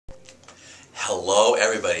Hello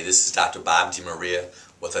everybody, this is Dr. Bob DeMaria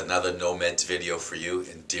with another No Meds video for you.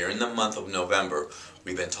 And during the month of November,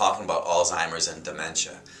 we've been talking about Alzheimer's and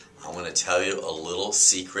dementia. I want to tell you a little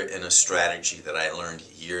secret and a strategy that I learned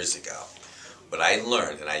years ago. What I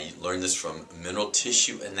learned, and I learned this from mineral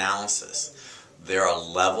tissue analysis, there are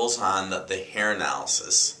levels on the hair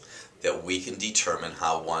analysis that we can determine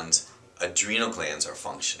how one's adrenal glands are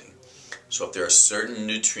functioning. So if there are certain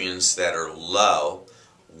nutrients that are low,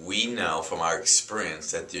 we know from our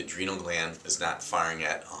experience that the adrenal gland is not firing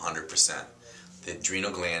at 100%. The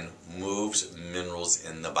adrenal gland moves minerals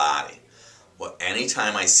in the body. Well,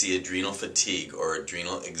 anytime I see adrenal fatigue or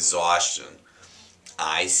adrenal exhaustion,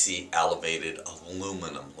 I see elevated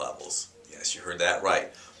aluminum levels. Yes, you heard that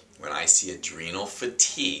right. When I see adrenal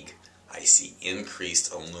fatigue, I see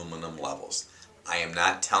increased aluminum levels. I am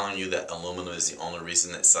not telling you that aluminum is the only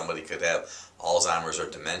reason that somebody could have Alzheimer's or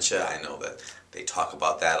dementia. I know that they talk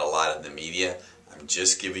about that a lot in the media. I'm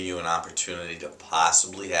just giving you an opportunity to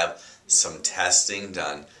possibly have some testing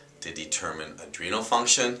done to determine adrenal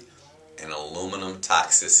function and aluminum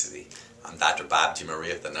toxicity. I'm Dr. Bob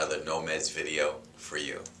DeMaria with another No Meds video for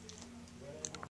you.